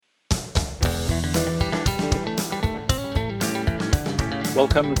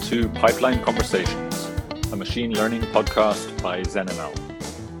Welcome to Pipeline Conversations, a machine learning podcast by ZenML.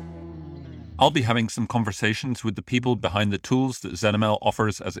 I'll be having some conversations with the people behind the tools that ZenML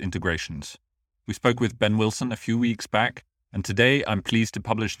offers as integrations. We spoke with Ben Wilson a few weeks back, and today I'm pleased to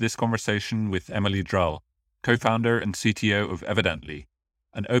publish this conversation with Emeli Dral, co-founder and CTO of Evidently,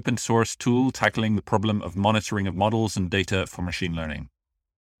 an open-source tool tackling the problem of monitoring of models and data for machine learning.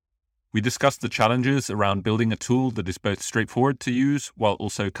 We discussed the challenges around building a tool that is both straightforward to use while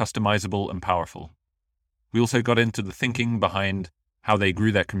also customizable and powerful. We also got into the thinking behind how they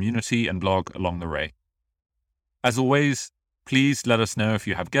grew their community and blog along the way. As always, please let us know if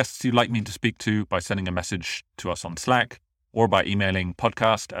you have guests you'd like me to speak to by sending a message to us on Slack or by emailing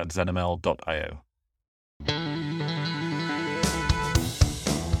podcast@zenml.io.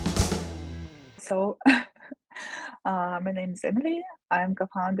 So, my name is Emeli. I'm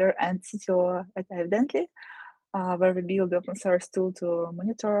co-founder and CTO at Evidently, where we build open source tool to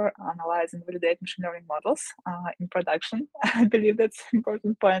monitor, analyze, and validate machine learning models in production. I believe that's an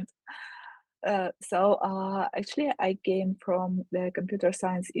important point. Actually, I came from the computer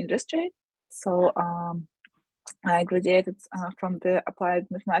science industry. So I graduated from the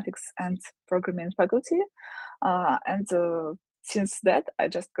applied mathematics and programming faculty, and since that, I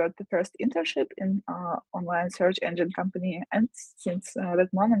just got the first internship in online search engine company, and since that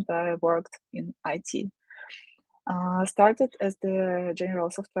moment, I worked in IT. Started as the general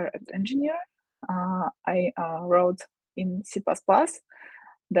software engineer. I wrote in C++,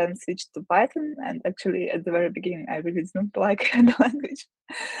 then switched to Python, and actually at the very beginning, I really didn't like the language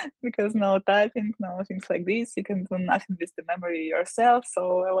because no typing, no things like this. You can do nothing with the memory yourself,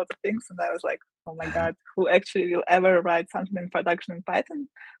 so a lot of things, and I was like, oh my god, who actually will ever write something in production in Python?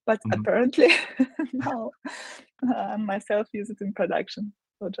 But apparently now I myself use it in production,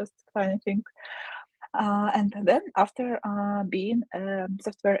 so just funny thing. And then after being a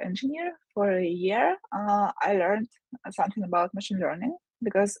software engineer for a year, I learned something about machine learning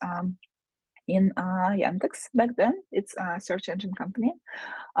because in Yandex back then, it's a search engine company.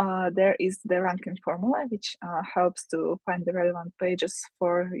 There is the ranking formula, which helps to find the relevant pages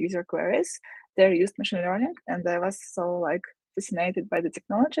for user queries. They used machine learning, and I was so fascinated by the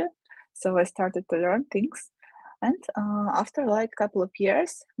technology. So I started to learn things. And after a couple of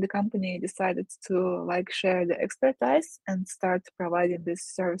years, the company decided to share the expertise and start providing these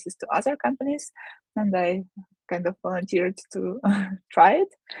services to other companies. And I kind of volunteered to try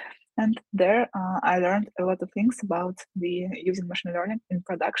it. And there I learned a lot of things about using machine learning in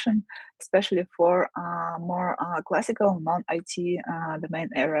production, especially for more classical non-IT domain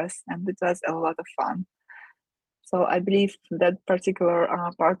areas. And it was a lot of fun. So I believe that particular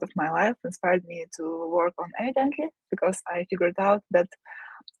part of my life inspired me to work on Evidently, because I figured out that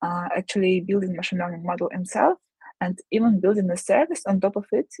actually building machine learning model itself and even building a service on top of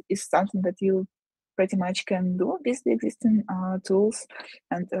it is something that you pretty much can do with the existing tools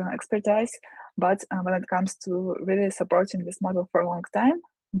and expertise. But when it comes to really supporting this model for a long time,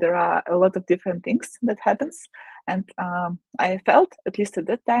 there are a lot of different things that happens. And I felt, at least at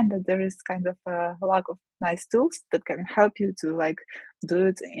that time, that there is kind of a lack of nice tools that can help you to do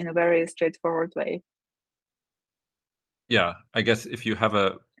it in a very straightforward way. Yeah, I guess if you have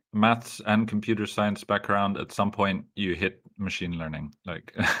a maths and computer science background, at some point you hit machine learning.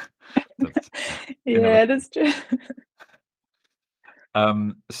 That's that's true.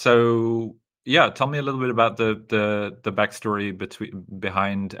 So yeah, tell me a little bit about the backstory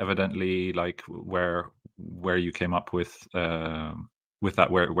behind Evidently, where you came up with that,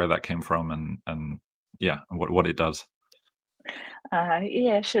 where that came from, and what it does.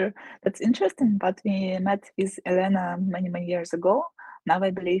 Yeah, sure. That's interesting. But we met with Elena many years ago. Now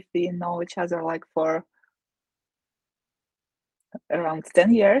I believe we know each other for around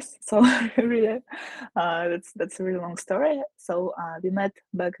 10 years. So really, that's a really long story. So we met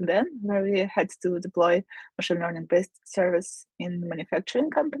back then, where we had to deploy machine learning based service in manufacturing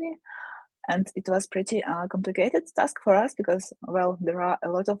company. And it was pretty complicated task for us because, well, there are a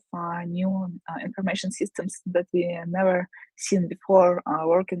lot of new information systems that we never seen before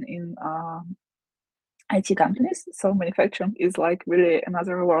working in IT companies. So manufacturing is really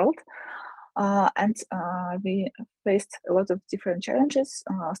another world. And we faced a lot of different challenges,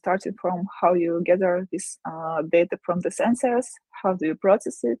 starting from how you gather this data from the sensors, how do you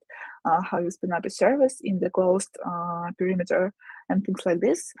process it, how you spin up a service in the closed perimeter, and things like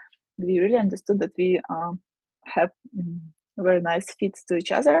this. We really understood that we have very nice fits to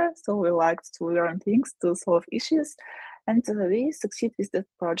each other, so we liked to learn things, to solve issues, and we succeed with that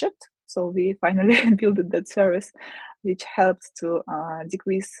project. So we finally built that service, which helped to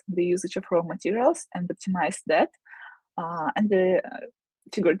decrease the usage of raw materials and optimize that. And the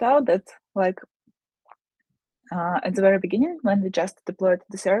figured out that at the very beginning, when we just deployed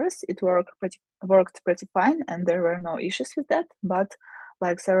the service, it worked pretty fine, and there were no issues with that. But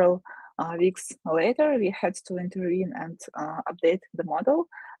several weeks later, we had to intervene and update the model.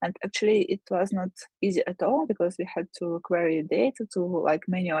 And actually, it was not easy at all because we had to query data to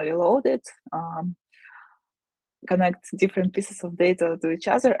manually load it, connect different pieces of data to each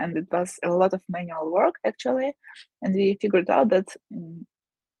other, and it was a lot of manual work actually. And we figured out that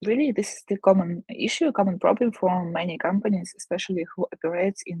really this is the common issue, common problem for many companies, especially who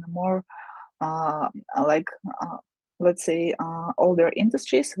operates in more let's say older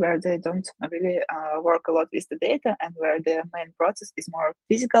industries where they don't really work a lot with the data and where the main process is more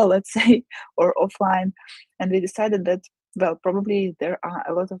physical, let's say, or offline. And we decided that, well, probably there are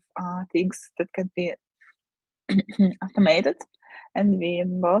a lot of things that can be automated, and we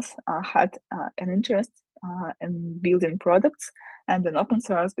both had an interest in building products and in open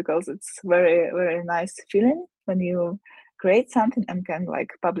source because it's very very nice feeling when you create something and can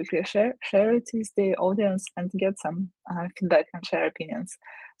publicly share it with the audience and get some feedback and share opinions.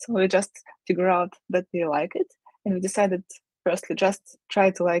 So we just figure out that we like it, and we decided firstly just try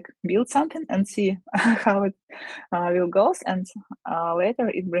to build something and see how it will goes, and later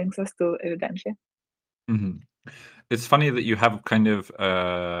it brings us to evidently. Mm-hmm. It's funny that you have kind of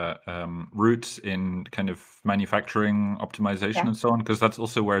roots in kind of manufacturing optimization and so on, because that's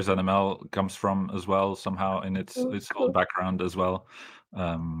also where ZenML comes from as well, somehow in its whole background as well.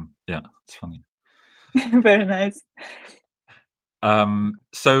 Yeah, it's funny. Very nice.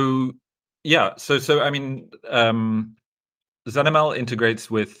 So I mean, ZenML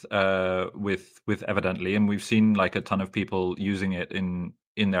integrates with Evidently, and we've seen a ton of people using it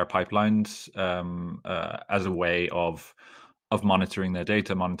in their pipelines as a way of monitoring their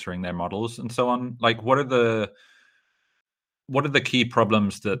data, monitoring their models, and so on. What are the key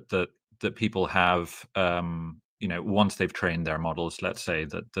problems that people have once they've trained their models, let's say,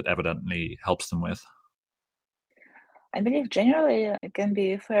 that Evidently helps them with? I believe generally it can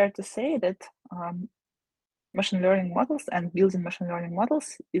be fair to say that machine learning models and building machine learning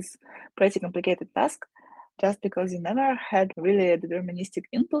models is pretty complicated task, just because you never had really a deterministic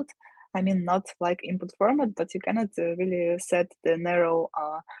input. I mean, not like input format, but you cannot really set the narrow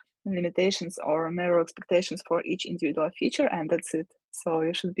limitations or narrow expectations for each individual feature, and that's it. So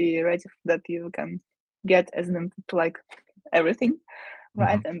you should be ready that you can get as an input everything,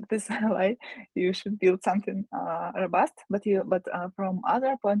 right? Mm-hmm. And this is why you should build something robust. But from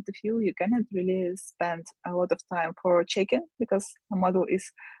other point of view, you cannot really spend a lot of time for checking, because a model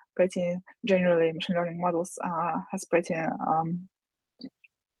is pretty generally machine learning models has pretty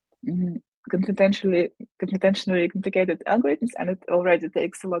computationally complicated algorithms, and it already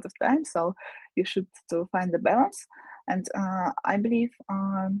takes a lot of time. So you should to find the balance. And I believe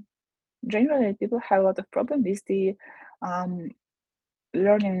generally people have a lot of problem with the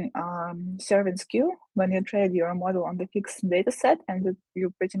learning serving skill when you train your model on the fixed data set, and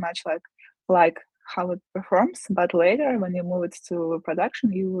you pretty much like how it performs. But later, when you move it to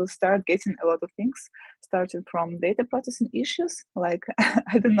production, you will start getting a lot of things, starting from data processing issues, like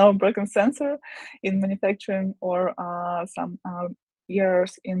I don't know, broken sensor in manufacturing, or some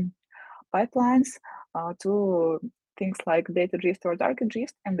errors in pipelines, to things like data drift or dark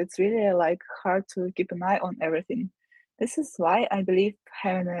drift, and it's really hard to keep an eye on everything. This is why I believe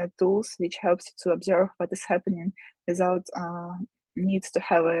having tools which helps you to observe what is happening without needs to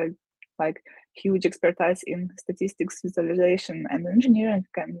have a huge expertise in statistics, visualization, and engineering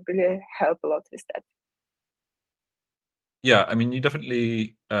can really help a lot with that. Yeah, I mean, you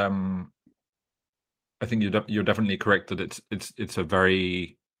definitely. I think you're definitely correct that it's a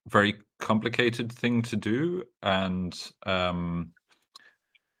very very complicated thing to do, and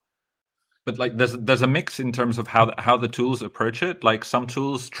but there's a mix in terms of how the tools approach it. Some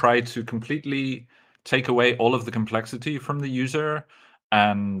tools try to completely take away all of the complexity from the user,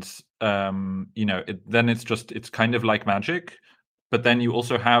 and then it's kind of like magic. But then you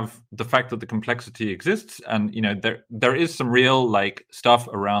also have the fact that the complexity exists, and there is some real stuff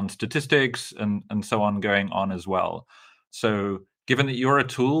around statistics and so on going on as well. So given that you're a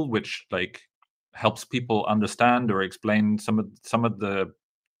tool which helps people understand or explain some of the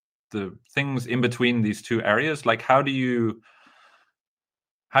things in between these two areas, how do you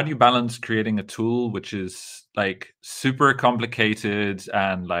balance creating a tool which is super complicated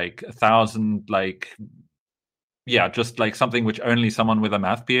and 1,000 just something which only someone with a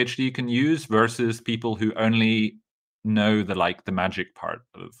math PhD can use, versus people who only know the magic part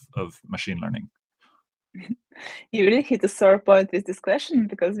of machine learning? You really hit a sore point with this question,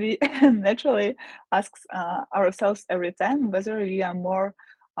 because we naturally ask ourselves every time whether we are more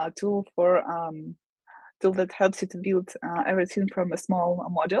a tool that helps you to build everything from a small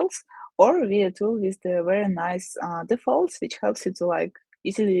modules, or we a tool with the very nice defaults which helps you to like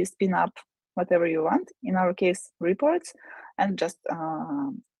easily spin up whatever you want. In our case, reports, and just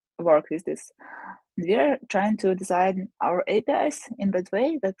work with this. We are trying to design our APIs in that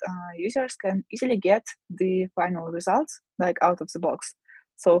way that users can easily get the final results like out of the box.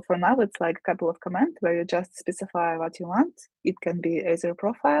 So for now, it's like a couple of commands where you just specify what you want. It can be either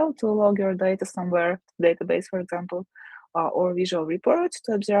profile to log your data somewhere, database, for example, or visual report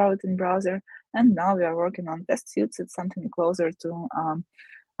to observe it in browser. And now we are working on test suites. It's something closer um,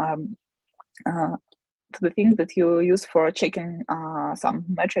 uh, to the thing that you use for checking some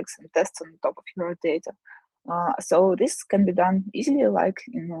metrics and tests on top of your data. So this can be done easily, like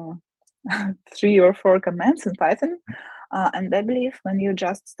in 3 or 4 commands in Python. And I believe when you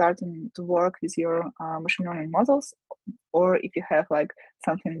just starting to work with your machine learning models, or if you have like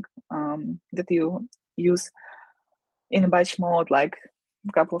something that you use in a batch mode, like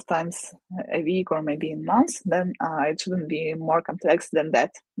a couple of times a week or maybe in months, then it shouldn't be more complex than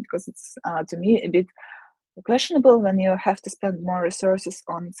that, because it's to me a bit questionable when you have to spend more resources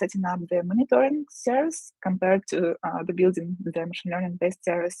on setting up the monitoring service compared to the building the machine learning based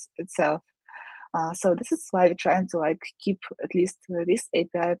service itself. So this is why we're trying to like keep at least this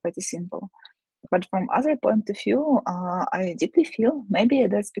API pretty simple. But from other point of view, I deeply feel, maybe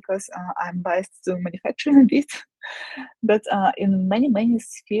that's because I'm biased to manufacturing a bit, but in many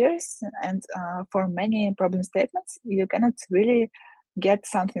spheres and for many problem statements, you cannot really get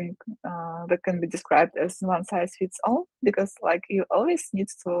something that can be described as one size fits all, because like you always need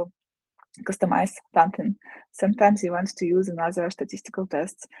to customize something. Sometimes you want to use another statistical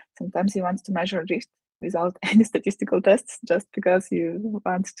test. Sometimes you want to measure drift without any statistical tests, just because you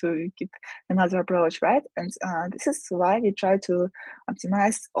want to keep another approach, right? And this is why we try to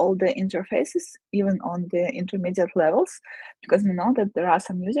optimize all the interfaces, even on the intermediate levels, because we know that there are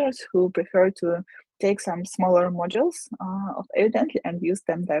some users who prefer to take some smaller modules of Evidently and use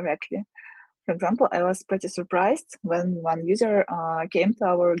them directly. For example, I was pretty surprised when one user came to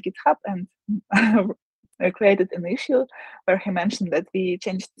our GitHub and created an issue where he mentioned that we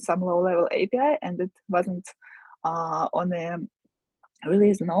changed some low-level API and it wasn't on the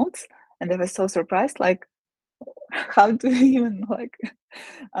release notes. And I was so surprised, like, how do you even like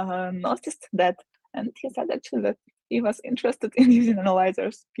notice that? And he said actually that he was interested in using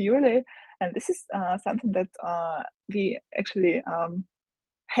analyzers purely, and this is something that we actually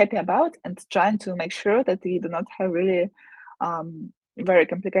happy about, and trying to make sure that we do not have really very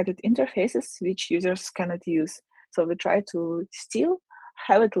complicated interfaces which users cannot use. So we try to still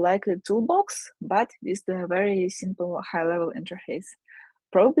have it like a toolbox, but with the very simple high-level interface.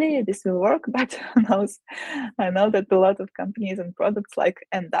 Probably this will work, but who knows? I know that a lot of companies and products like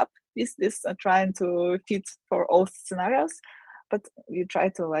end up with this trying to fit for all scenarios, but we try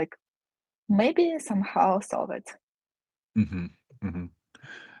to like maybe somehow solve it. Mm-hmm. Mm-hmm.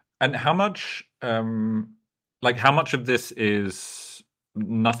 And how much of this is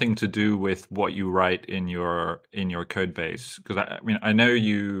nothing to do with what you write in your code base? Because I mean, I know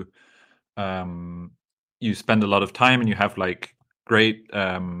you spend a lot of time and you have like great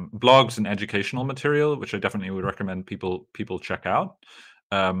blogs and educational material, which I definitely would recommend people check out.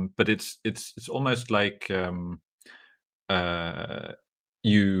 But it's almost like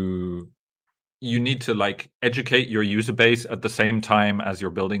you need to like educate your user base at the same time as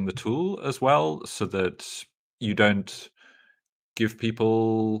you're building the tool as well, so that you don't give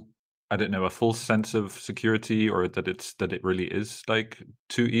people, I don't know, a false sense of security, or that it really is like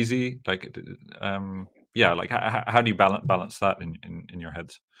too easy. Like, yeah, like how do you balance that in your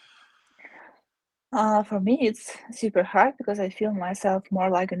heads? For me, it's super hard because I feel myself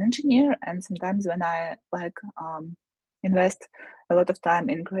more like an engineer, and sometimes when I like invest a lot of time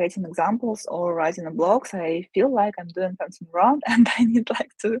in creating examples or writing a blogs, I feel like I'm doing something wrong, and I need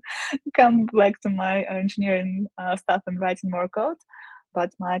like to come back to my engineering stuff and writing more code.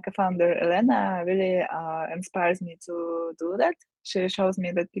 But my co-founder Elena really inspires me to do that. She shows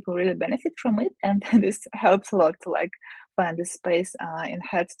me that people really benefit from it, and this helps a lot to like find this space in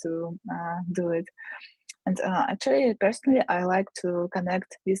head to do it. And actually, personally, I like to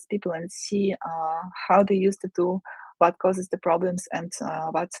connect with people and see how they use the tool, what causes the problems, and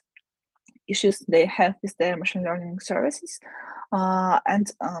what issues they have with their machine learning services.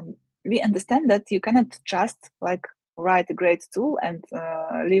 And we understand that you cannot just like write a great tool and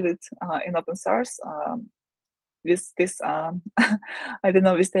leave it in open source. with this I don't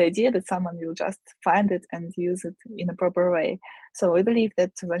know, with the idea that someone will just find it and use it in a proper way. So we believe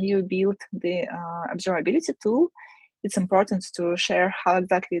that when you build the observability tool, it's important to share how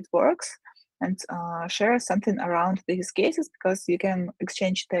exactly it works and share something around the use cases, because you can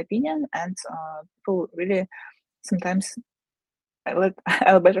exchange the opinion, and people really sometimes,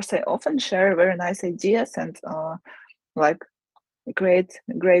 I'll better say often, share very nice ideas and like great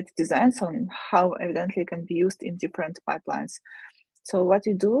designs on how evidently can be used in different pipelines. So what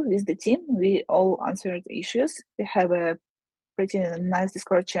we do with the team, we all answer the issues. We have a pretty nice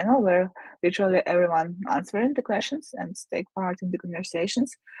Discord channel where literally everyone answering the questions and take part in the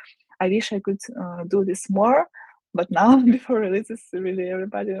conversations. I wish I could do this more, but now before releases, really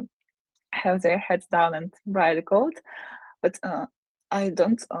everybody have their heads down and write the code. But I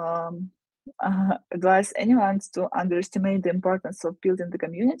don't advise anyone to underestimate the importance of building the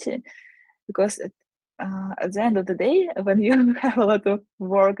community, because at the end of the day, when you have a lot of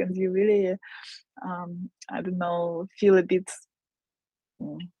work and you really, I don't know, feel a bit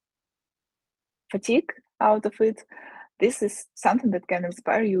fatigue out of it, this is something that can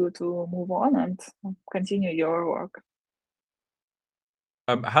inspire you to move on and continue your work.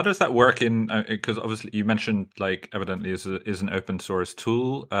 How does that work in? Because obviously you mentioned like evidently is an open source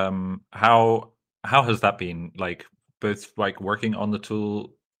tool. How has that been, like both like working on the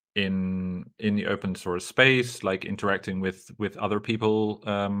tool in the open source space, like interacting with other people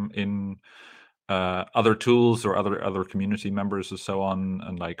in other tools or other community members and so on,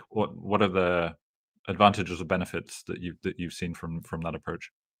 and like what are the advantages or benefits that you've seen from that approach?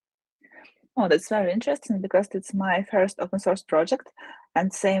 Oh, that's very interesting, because it's my first open source project,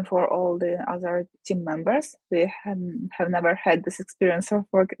 and same for all the other team members. We have never had this experience of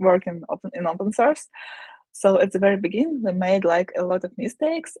working in open source. So at the very beginning, we made like a lot of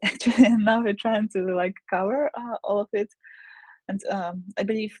mistakes actually, and now we're trying to like cover all of it. And I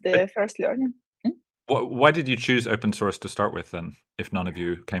believe the first learning. Why did you choose open source to start with then, if none of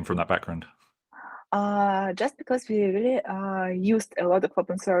you came from that background? Just because we really used a lot of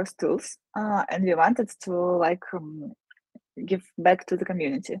open source tools, and we wanted to like give back to the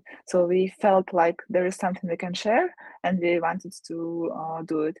community. So we felt like there is something we can share, and we wanted to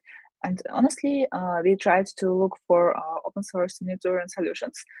do it. And honestly, we tried to look for open source monitoring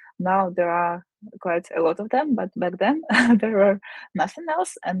solutions. Now there are quite a lot of them, but back then there were nothing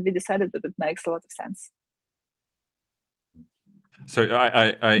else, and we decided that it makes a lot of sense. So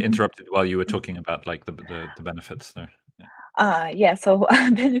I interrupted while you were talking about like the benefits there. Yeah, so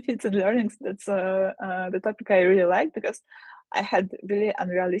benefits and learnings, that's the topic I really like, because I had really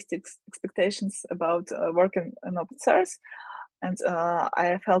unrealistic expectations about working in open source, and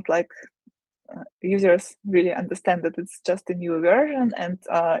I felt like users really understand that it's just a new version, and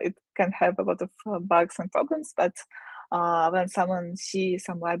it can have a lot of bugs and problems, but when someone sees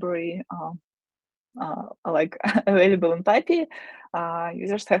some library like available in Pipey,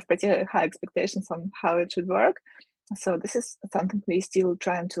 users have pretty high expectations on how it should work. So this is something we still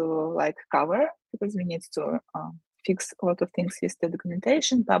trying to like cover, because we need to fix a lot of things with the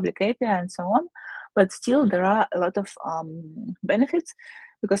documentation, public API, and so on. But still, there are a lot of benefits,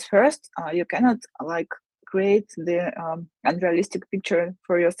 because first, you cannot like create the unrealistic picture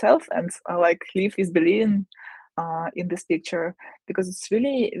for yourself and like live with believing in this picture, because it's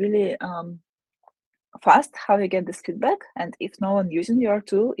really fast how you get this feedback. And if no one using your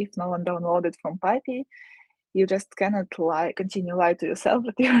tool, if no one downloaded from Pipey, you just cannot continue lie to yourself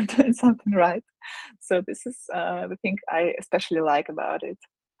that you're doing something right. So this is the thing I especially like about it.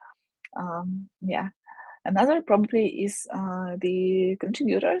 Yeah, another probably is the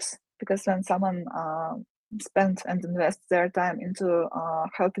contributors, because when someone spends and invests their time into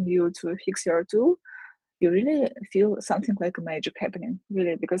helping you to fix your tool, you really feel something like a magic happening,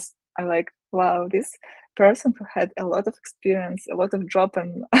 really, because I like, wow, this person who had a lot of experience, a lot of job,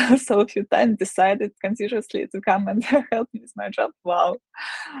 and so few times decided continuously to come and help me with my job. Wow,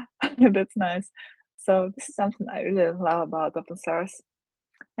 that's nice. So this is something I really love about open source.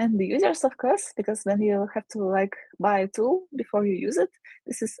 And the users, of course, because when you have to like buy a tool before you use it,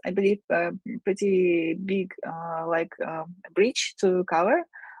 this is, I believe, a pretty big breach to cover.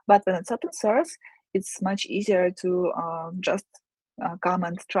 But when it's open source, it's much easier to just come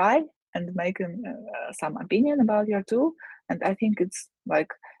and try and make some opinion about your tool. And I think it's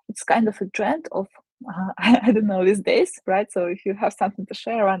kind of a trend of I don't know, these days, right? So if you have something to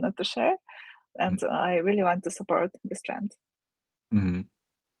share, why not to share? And I really want to support this trend. Mm-hmm.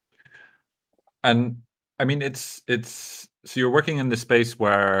 And I mean, it's so you're working in this space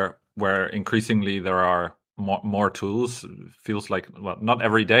where increasingly there are more tools. It feels like, well, not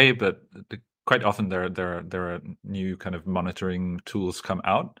every day, but quite often there are new kind of monitoring tools come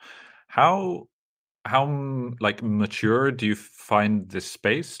out. How like mature do you find this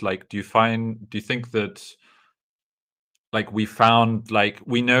space? Like, do you think that like we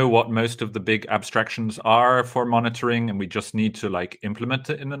know what most of the big abstractions are for monitoring and we just need to like implement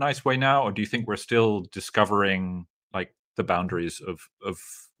it in a nice way now? Or do you think we're still discovering like the boundaries of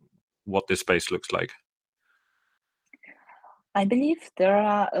what this space looks like? I believe there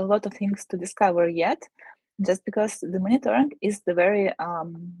are a lot of things to discover yet, just because the monitoring is the very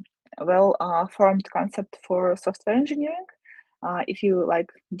well formed concept for software engineering. If you like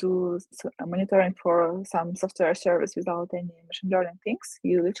do monitoring for some software service without any machine learning things,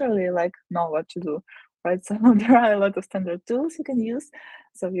 you literally like know what to do, right? So there are a lot of standard tools you can use.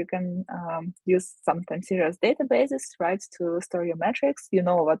 So you can use sometimes serious databases, right, to store your metrics. You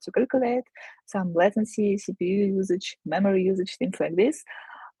know what to calculate, some latency, CPU usage, memory usage, things like this.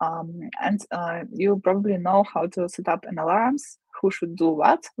 And you probably know how to set up an alarms, who should do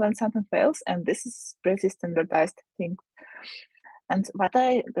what when something fails, and this is pretty standardized thing. And what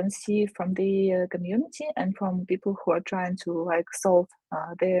I can see from the community and from people who are trying to like solve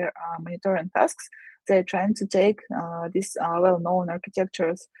their monitoring tasks, they're trying to take these well-known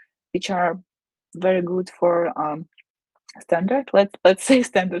architectures, which are very good for standard, let's say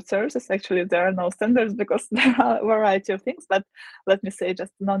standard services. Actually, there are no standards because there are a variety of things, but let me say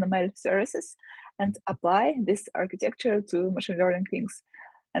just non-ML services, and apply this architecture to machine learning things.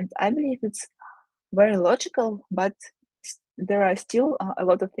 And I believe it's very logical, but there are still a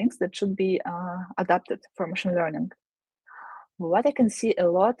lot of things that should be adapted for machine learning. What I can see a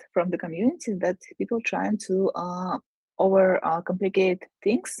lot from the community that people trying to over complicate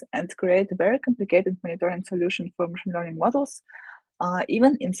things and create a very complicated monitoring solution for machine learning models,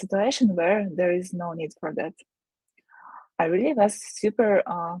 even in situation where there is no need for that. I really was super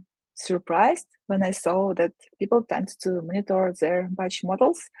surprised when I saw that people tend to monitor their batch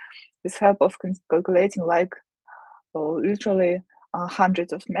models with help of calculating like literally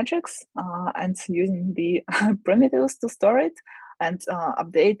hundreds of metrics and using the primitives to store it and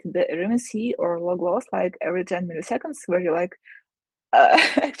update the RMSE or log loss like every 10 milliseconds, where you're like,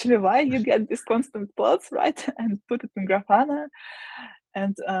 actually, why you get these constant plots, right? And put it in Grafana.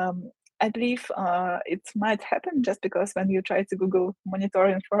 And I believe it might happen just because when you try to Google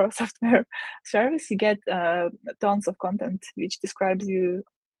monitoring for a software service, you get tons of content which describes you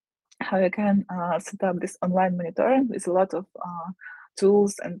how you can set up this online monitoring with a lot of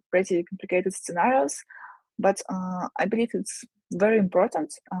tools and pretty complicated scenarios. But I believe it's very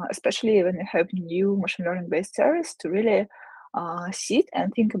important, especially when you have new machine learning based service, to really sit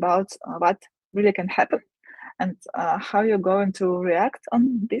and think about what really can happen and how you're going to react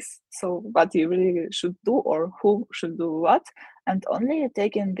on this. So what you really should do or who should do what, and only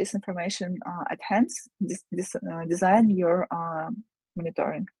taking this information at hand, design your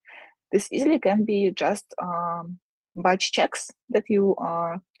monitoring. This easily can be just batch checks that you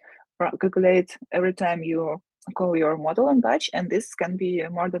calculate every time you call your model in batch, and this can be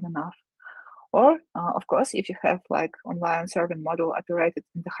more than enough. Or, of course, if you have like online serving model operated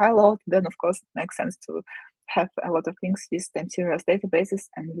in the high load, then of course it makes sense to have a lot of things with time series databases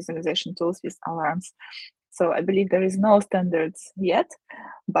and visualization tools with alarms. So I believe there is no standards yet,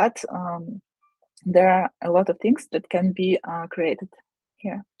 but there are a lot of things that can be created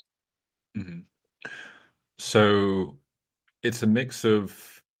here. Mm-hmm. So it's a mix of,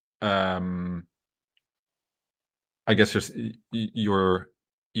 I guess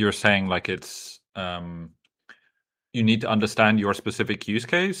you're saying like it's you need to understand your specific use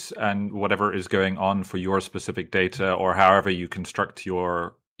case and whatever is going on for your specific data, or however you construct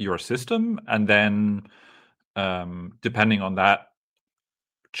your system, and then depending on that,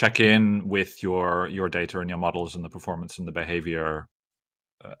 check in with your data and your models and the performance and the behavior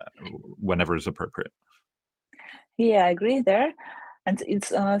whenever is appropriate. Yeah, I agree there. And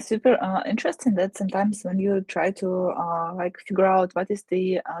it's super interesting that sometimes when you try to like figure out what is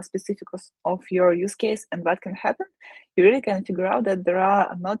the specifics of your use case and what can happen, you really can figure out that there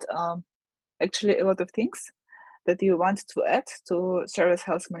are not actually a lot of things that you want to add to service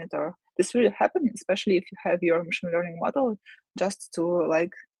health monitor. This really happens, especially if you have your machine learning model just to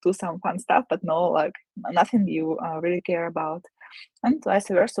like do some fun stuff, but no, like nothing you really care about. And vice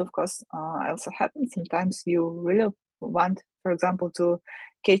versa, of course, also happens. Sometimes you really want, for example, to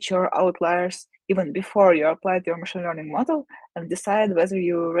catch your outliers even before you applied your machine learning model and decide whether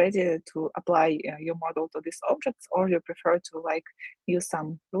you're ready to apply your model to these objects, or you prefer to like use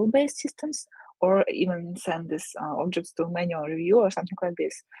some rule-based systems, or even send these objects to manual review or something like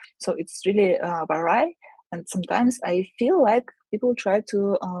this. So it's really vary. And sometimes I feel like people try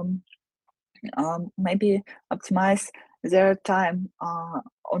to maybe optimize their time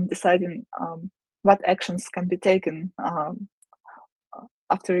on deciding what actions can be taken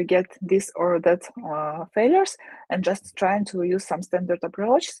after you get this or that failures, and just trying to use some standard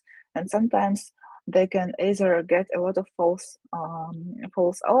approaches. And sometimes they can either get a lot of false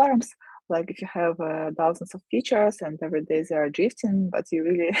alarms, like if you have thousands of features and every day they are drifting, but you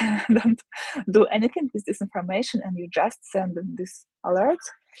really don't do anything with this information and you just send them this alert,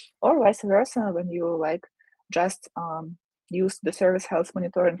 or vice versa, when you like just use the service health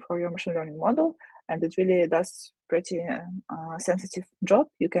monitoring for your machine learning model and it really does pretty sensitive job,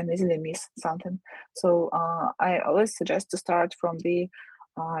 you can easily miss something. So I always suggest to start from the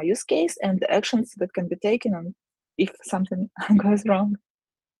use case and the actions that can be taken on if something goes wrong.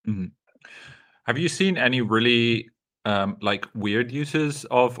 Mm-hmm. Have you seen any really like weird uses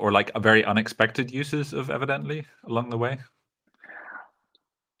of, or like a very unexpected uses of Evidently along the way?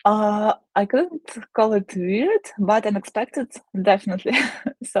 I couldn't call it weird, but unexpected, definitely.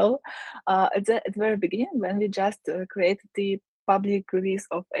 So, at the very beginning, when we just created the public release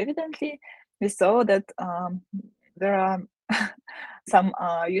of Evidently, we saw that there are some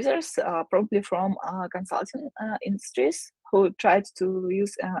users, probably from consulting industries, who tried to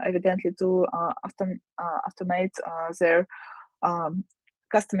use Evidently to automate their um,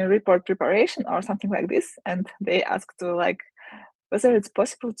 customer report preparation or something like this, and they asked to like whether it's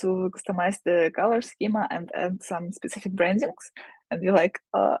possible to customize the color schema and add some specific brandings. And you're like,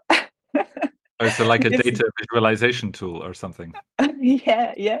 Oh, so like a it's data visualization tool or something.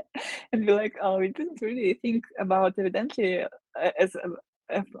 yeah. And we're like, oh, we didn't really think about Evidently as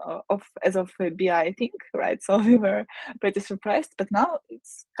of a BI thing, right? So we were pretty surprised, but now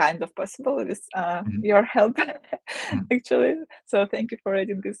it's kind of possible with your help, actually. So thank you for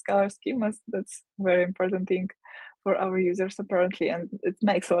adding these color schemas. That's a very important thing for our users apparently, and it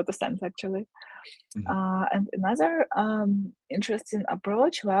makes a lot of sense actually. And another interesting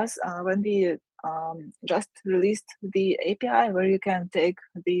approach was when we just released the API where you can take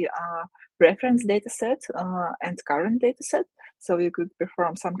the reference dataset and current dataset. So you could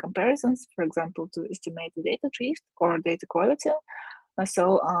perform some comparisons, for example, to estimate the data drift or data quality.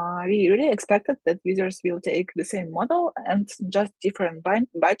 So we really expected that users will take the same model and just different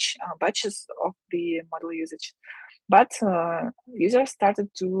batches of the model usage. But users started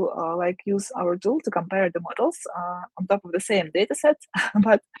to like use our tool to compare the models on top of the same data set,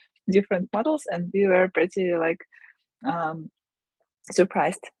 but different models, and we were pretty like um,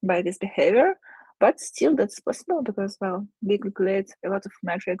 surprised by this behavior. But still, that's possible because, well, we calculate a lot of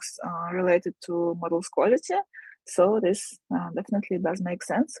metrics related to models quality. So this definitely does make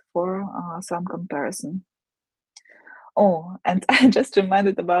sense for some comparison. Oh, and I just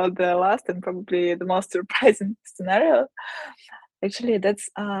reminded about the last and probably the most surprising scenario. Actually, that's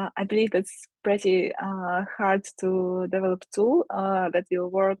I believe that's pretty hard to develop tool that will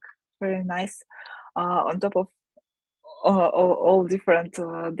work very nice on top of all different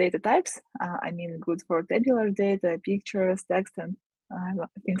data types. I mean, good for tabular data, pictures, text, and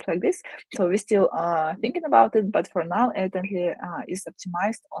things like this. So we're still thinking about it, but for now, evidently is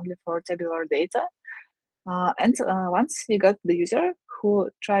optimized only for tabular data. And once we got the user who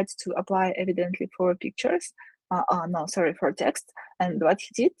tried to apply Evidently for pictures, no, sorry, for text. And what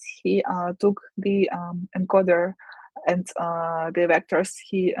he did, he took the encoder and the vectors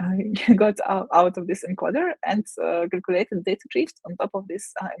he got out of this encoder and calculated data drift on top of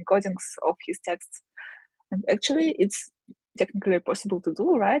these encodings of his text. And actually, it's technically possible to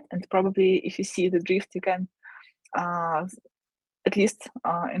do, right? And probably if you see the drift, you can at least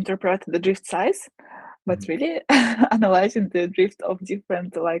interpret the drift size. But really, analyzing the drift of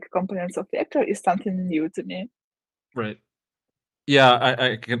different like components of vector is something new to me. Right. Yeah,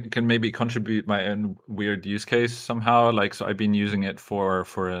 I can maybe contribute my own weird use case somehow. Like, so I've been using it for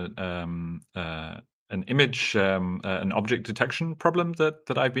an image, an object detection problem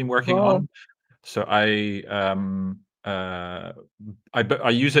that I've been working on. So I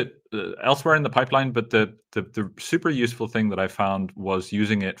use it elsewhere in the pipeline, but the super useful thing that I found was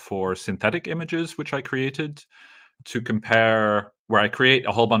using it for synthetic images, which I created to compare, where I create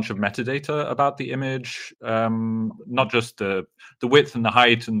a whole bunch of metadata about the image, not just the width and the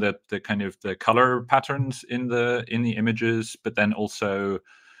height and the kind of the color patterns in the images, but then also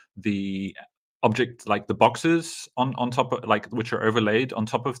the object, like the boxes on top of, like, which are overlaid on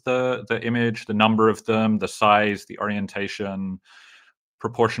top of the image, the number of them, the size, the orientation,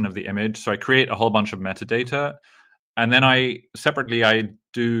 proportion of the image. So I create a whole bunch of metadata, and then I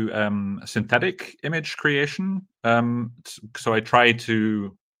do synthetic image creation. So I try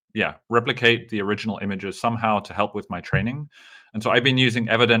to replicate the original images somehow to help with my training. And so I've been using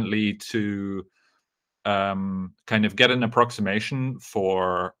Evidently to kind of get an approximation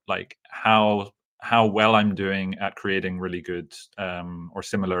for like how well I'm doing at creating really good or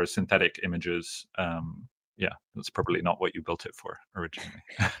similar synthetic images. That's probably not what you built it for originally.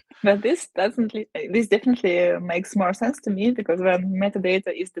 But this definitely makes more sense to me, because when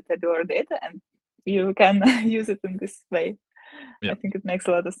metadata is the tabular data and you can use it in this way, I think it makes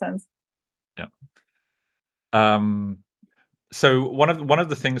a lot of sense. Yeah. So one of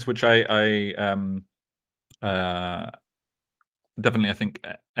the things which I definitely, I think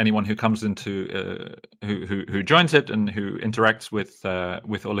anyone who comes into who joins it and who interacts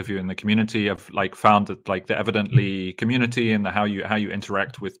with all of you in the community, I've like found that like the Evidently community and how you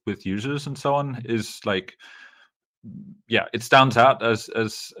interact with users and so on is like, it stands out as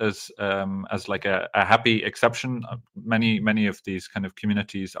like a happy exception. Many of these kind of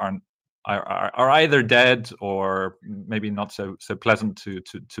communities are either dead or maybe not so pleasant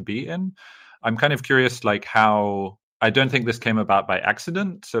to be in. I'm kind of curious, like how, I don't think this came about by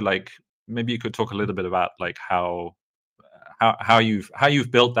accident. So like maybe you could talk a little bit about like how you've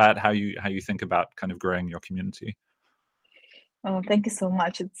built that, how you think about kind of growing your community. Oh, thank you so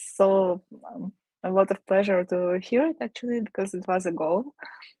much. It's so a lot of pleasure to hear it, actually, because it was a goal.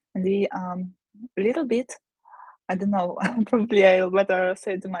 And we a little bit, I don't know, probably I'll better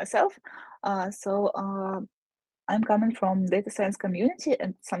say it to myself. I'm coming from data science community,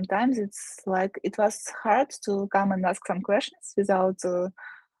 and sometimes it's like it was hard to come and ask some questions without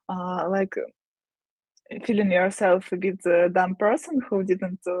like feeling yourself a bit dumb person who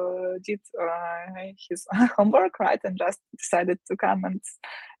didn't did his homework, right, and just decided to come and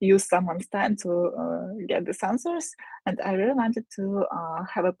use someone's time to get these answers. And I really wanted to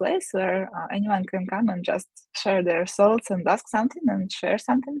have a place where anyone can come and just share their thoughts and ask something and share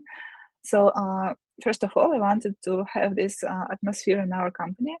something. So first of all, I wanted to have this atmosphere in our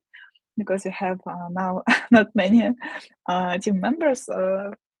company, because we have now not many team members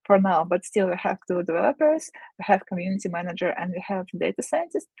for now, but still we have two developers, we have community manager, and we have data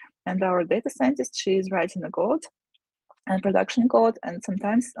scientist. And our data scientist, she is writing the code and production code. And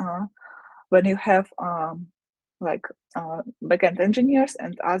sometimes when you have like backend engineers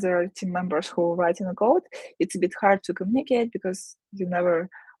and other team members who write in the code, it's a bit hard to communicate, because you never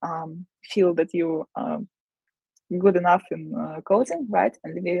feel that you good enough in coding, right?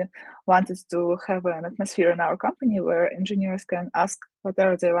 And we wanted to have an atmosphere in our company where engineers can ask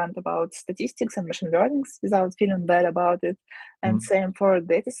whatever they want about statistics and machine learning without feeling bad about it. And same for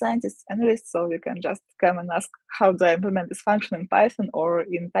data scientists, analysts, so you can just come and ask how do I implement this function in Python or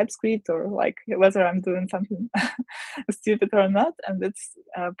in TypeScript, or like whether I'm doing something stupid or not, and it's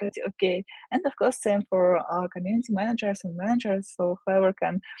pretty okay. And of course, same for community managers and managers, so whoever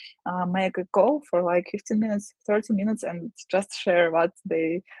can make a call for like 15 minutes, 30 minutes, and just share what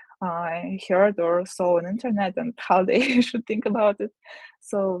they heard or saw on internet and how they should think about it.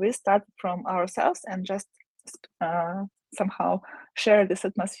 So we started from ourselves and just somehow share this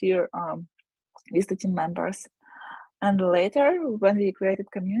atmosphere with the team members. And later, when we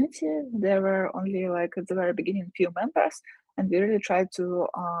created community, there were only like at the very beginning few members, and we really tried to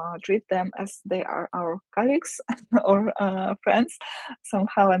treat them as they are our colleagues or friends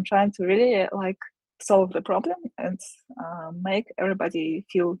somehow, and trying to really like solve the problem and make everybody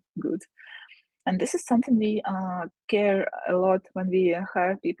feel good. And this is something we care a lot when we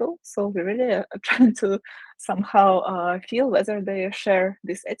hire people. So we really are trying to somehow feel whether they share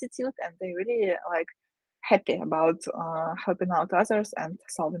this attitude and they really like happy about helping out others and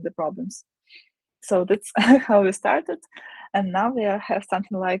solving the problems. So that's how we started. And now we have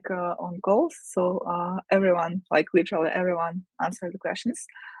something like on calls. So everyone, like literally everyone, answer the questions.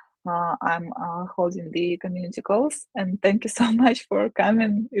 I'm holding the community calls, and thank you so much for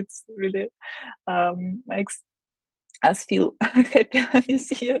coming. It's really makes us feel happy when you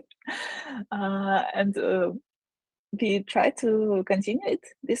see it. And we try to continue it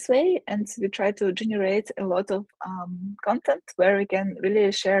this way, and we try to generate a lot of content where we can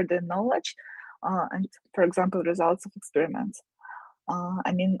really share the knowledge and, for example, results of experiments.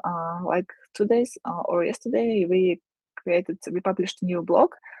 Like 2 days or yesterday, we published a new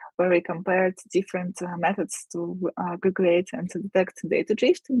blog where we compared different methods to calculate and to detect data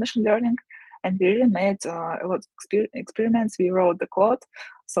drift in machine learning. And we really made a lot of experiments. We wrote the code,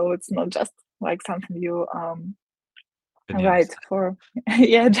 so it's not just like something you right for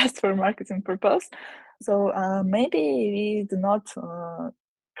just for marketing purpose. So maybe we do not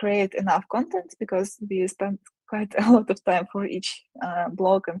create enough content because we spend quite a lot of time for each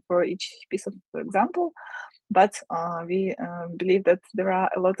block and for each piece of example. But we believe that there are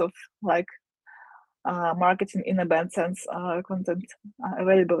a lot of like marketing in a bad sense content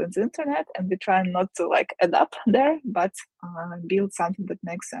available in the internet, and we try not to like adapt there, but build something that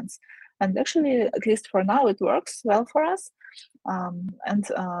makes sense. And actually, at least for now, it works well for us. And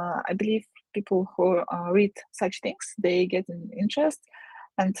I believe people who read such things, they get an interest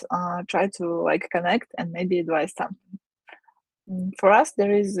and try to like connect and maybe advise something. For us,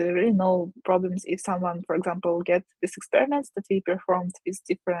 there is really no problems if someone, for example, get these experiments that we performed with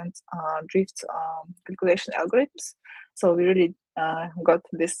different drift calculation algorithms. So we really got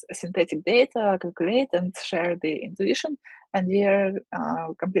this synthetic data, calculate and share the intuition, and we are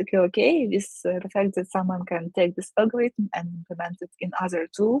completely okay with the fact that someone can take this algorithm and implement it in other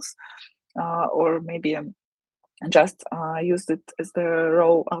tools, or maybe just used it as the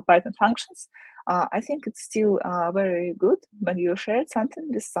raw Python functions. I think it's still very good when you share something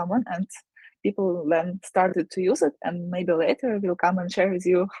with someone and people then started to use it, and maybe later will come and share with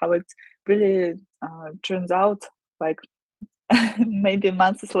you how it really turns out, like maybe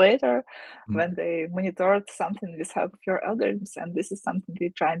months later when they monitored something with help of your algorithms. And this is something we're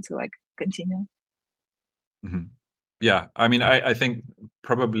trying to like continue. Yeah, I mean, I think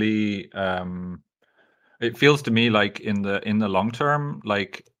probably it feels to me like in the long term,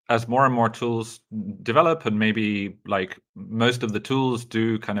 like as more and more tools develop, and maybe like most of the tools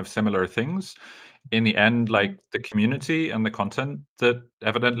do kind of similar things, in the end, like the community and the content that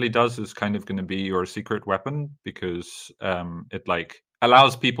evidently does is kind of going to be your secret weapon, because it like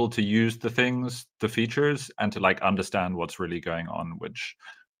allows people to use the things, the features, and to like understand what's really going on, which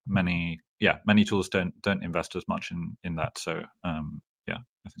many tools don't invest as much in that. So yeah,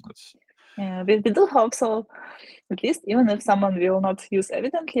 I think that's. Yeah, we do hope so. At least, even if someone will not use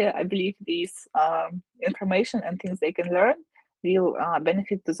evidently, I believe these information and things they can learn will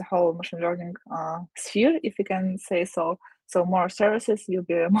benefit to the whole machine learning sphere, if you can say so. So more services will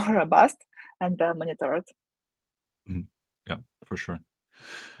be more robust and monitored. Yeah, for sure.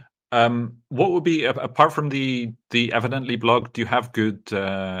 What would be, apart from the Evidently blog, do you have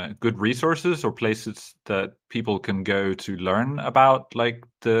good resources or places that people can go to learn about like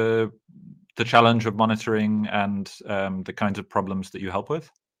the challenge of monitoring and the kinds of problems that you help with?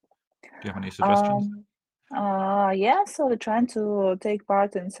 Do you have any suggestions? Yeah, so we're trying to take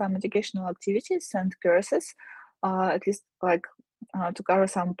part in some educational activities and courses, at least like to cover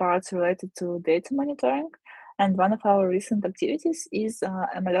some parts related to data monitoring. And one of our recent activities is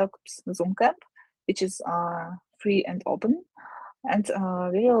Emeli's Zoom Camp, which is free and open. And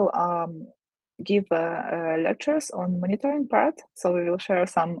we'll give lectures on monitoring part. So we will share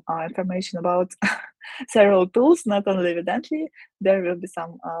some information about several tools, not only evidently. There will be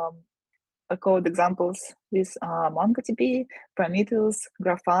some code examples with MongoDB, Prometheus,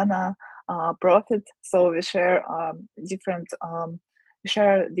 Grafana, Profit. So we share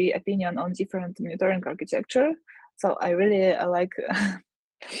share the opinion on different monitoring architecture. So I really like,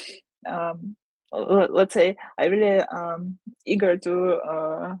 let's say, I really eager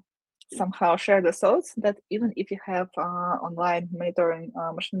to somehow share the thoughts that even if you have online monitoring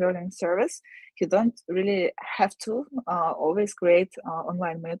machine learning service, you don't really have to always create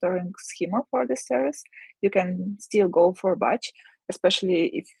online monitoring schema for this service. You can still go for batch, especially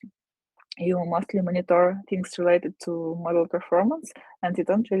if you mostly monitor things related to model performance and you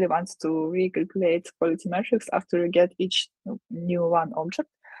don't really want to recalculate quality metrics after you get each new one object.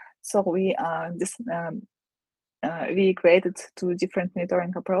 So we created two different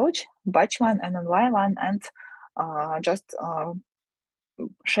monitoring approach, batch one and online one, and just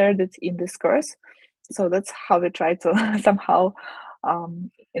shared it in this course. So that's how we try to somehow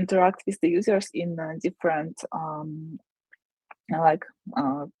interact with the users in different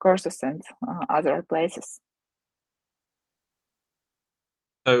courses and other places.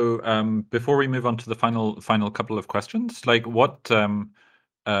 So before we move on to the final couple of questions, like what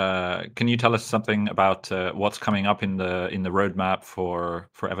can you tell us something about what's coming up in the roadmap for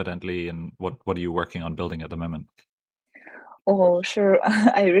Evidently, and what are you working on building at the moment? Oh, sure.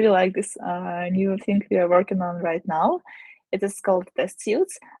 I really like this new thing we are working on right now. It is called test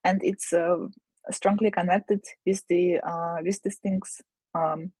suits, and it's strongly connected with the with these things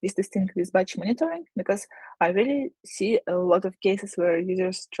with batch monitoring, because I really see a lot of cases where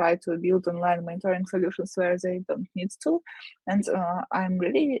users try to build online monitoring solutions where they don't need to, and I'm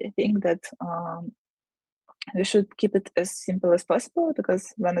really think that we should keep it as simple as possible,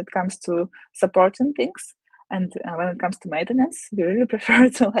 because when it comes to supporting things and when it comes to maintenance, we really prefer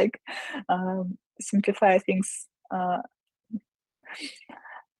to like simplify things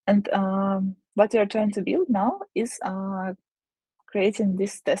And what we are trying to build now is creating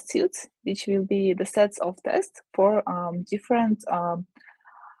these test suites, which will be the sets of tests for different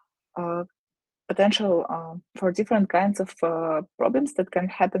potential for different kinds of problems that can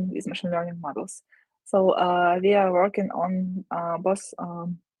happen with machine learning models. So we are working on both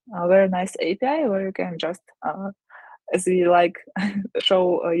a very nice API where you can just, as we like,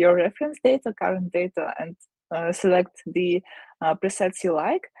 show your reference data, current data, and select the presets you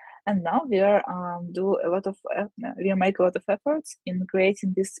like. And now we are we make a lot of efforts in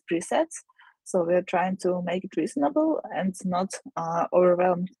creating these presets. So we're trying to make it reasonable and not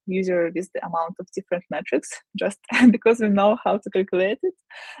overwhelm user with the amount of different metrics just because we know how to calculate it.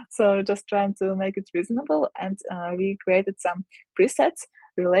 So just trying to make it reasonable, and we created some presets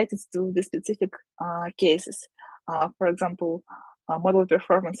related to the specific cases. For example, model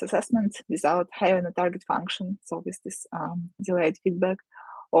performance assessment without having a target function, so with this delayed feedback,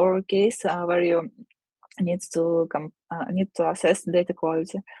 or a case where you need to assess data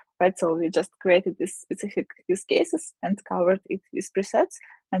quality, right? So we just created these specific use cases and covered it with presets,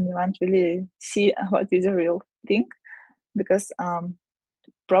 and we want to really see what is a real thing, because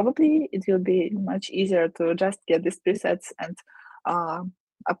probably it will be much easier to just get these presets and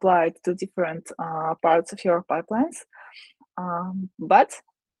apply it to different parts of your pipelines. But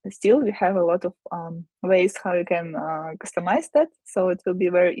still, we have a lot of ways how you can customize that. So it will be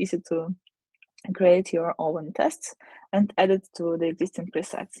very easy to create your own tests and add it to the existing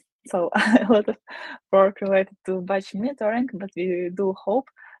presets. So a lot of work related to batch monitoring, but we do hope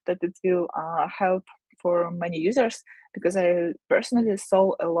that it will help for many users, because I personally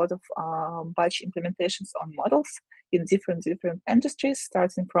saw a lot of batch implementations on models in different industries,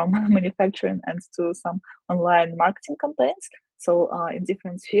 starting from manufacturing and to some online marketing campaigns. So in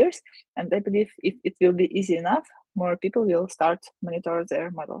different spheres, and I believe if it will be easy enough, more people will start monitor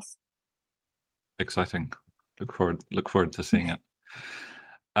their models. Exciting. Look forward to seeing it.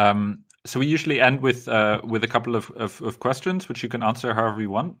 So we usually end with a couple of questions, which you can answer however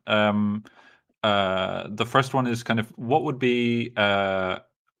you want. The first one is kind of, what would be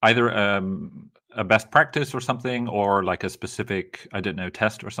either a best practice or something, or like a specific, I don't know,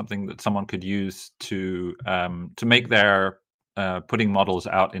 test or something that someone could use to make their putting models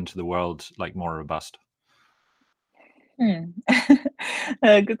out into the world like more robust?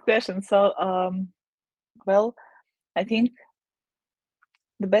 Good question. So, well, I think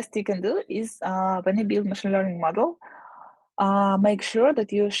the best you can do is when you build machine learning model, make sure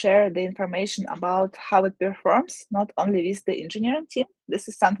that you share the information about how it performs, not only with the engineering team. This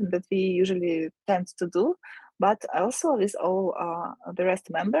is something that we usually tend to do, but also with all the rest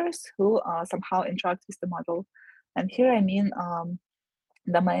members who somehow interact with the model. And here I mean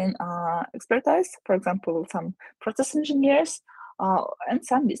domain expertise, for example, some process engineers, and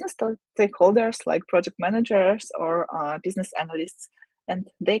some business stakeholders like project managers or business analysts. And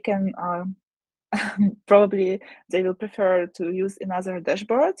they can probably they will prefer to use another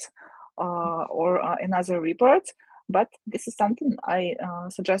dashboards or another reports. But this is something I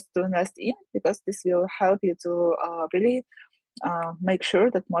suggest to invest in, because this will help you to really make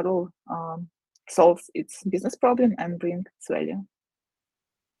sure that model solves its business problem and brings value.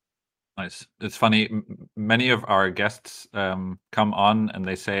 Nice. It's funny. Many of our guests come on and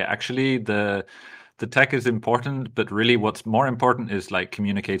they say, actually, the tech is important, but really, what's more important is like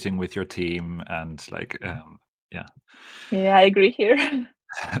communicating with your team and like, yeah. Yeah, I agree here.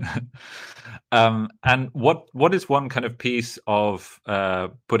 And what is one kind of piece of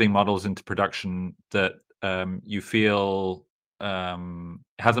putting models into production that you feel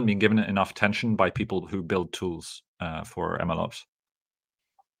hasn't been given enough attention by people who build tools for MLOps?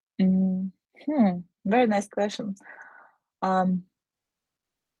 Very nice question.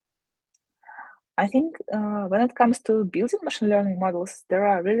 I think when it comes to building machine learning models, there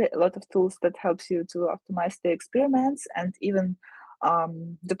are really a lot of tools that helps you to optimize the experiments and even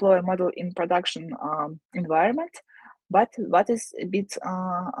deploy a model in production environment. But what is a bit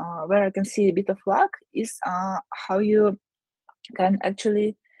where I can see a bit of luck is how you can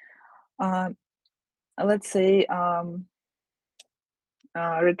actually, let's say,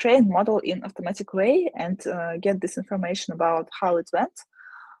 retrain model in automatic way and get this information about how it went.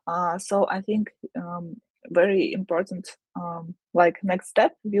 So I think very important, like next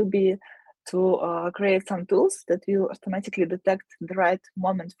step will be to create some tools that will automatically detect the right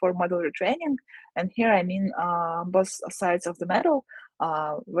moment for model retraining. And here I mean both sides of the medal,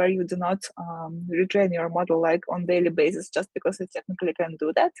 where you do not retrain your model like on daily basis just because you technically can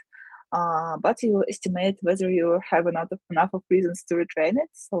do that. But you estimate whether you have enough of reasons to retrain it.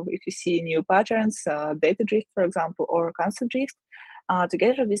 So if you see new patterns, data drift, for example, or concept drift,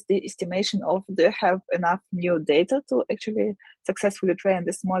 together with the estimation of do you have enough new data to actually successfully train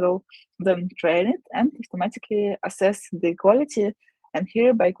this model, then train it and automatically assess the quality. And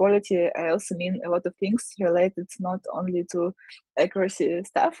here by quality, I also mean a lot of things related not only to accuracy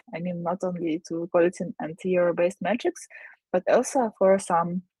stuff, I mean not only to quality and error-based metrics, but also for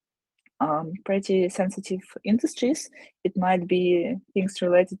some pretty sensitive industries. It might be things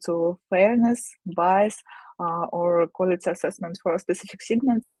related to fairness, bias, or quality assessment for specific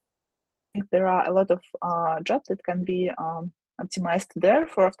segments. I think there are a lot of jobs that can be optimized there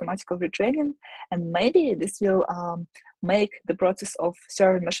for automatic retraining, and maybe this will make the process of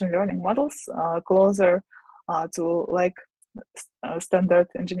serving machine learning models closer to like standard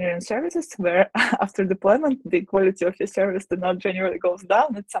engineering services, where after deployment the quality of your service do not generally goes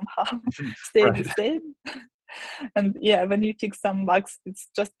down, it somehow stays the same. And yeah, when you fix some bugs, it's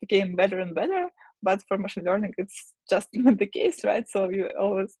just became better and better. But for machine learning, it's just not the case, right? So you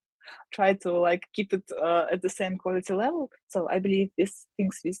always try to like keep it at the same quality level. So I believe these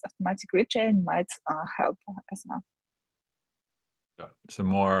things with automatic retrain might help as well. So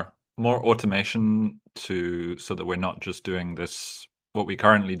more automation so that we're not just doing this, what we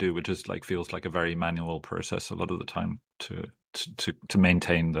currently do, which is like feels like a very manual process a lot of the time to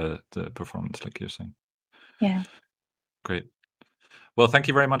maintain the performance, like you're saying. Yeah. Great. Well, thank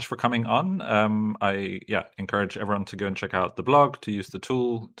you very much for coming on. I encourage everyone to go and check out the blog, to use the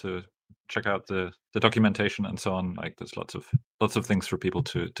tool, to check out the documentation and so on. Like there's lots of things for people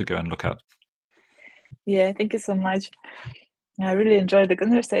to go and look at. Yeah, thank you so much. I really enjoyed the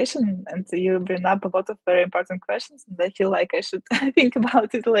conversation, and you bring up a lot of very important questions, and I feel like I should think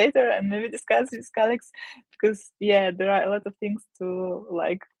about it later and maybe discuss with colleagues, because yeah, there are a lot of things to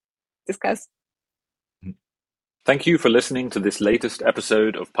like discuss. Thank you for listening to this latest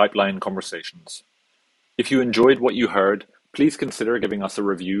episode of Pipeline Conversations. If you enjoyed what you heard, please consider giving us a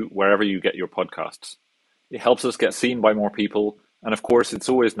review wherever you get your podcasts. It helps us get seen by more people, and of course, it's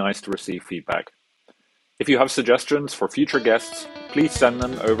always nice to receive feedback. If you have suggestions for future guests, please send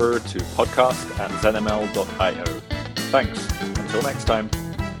them over to podcast@zenml.io. Thanks. Until next time.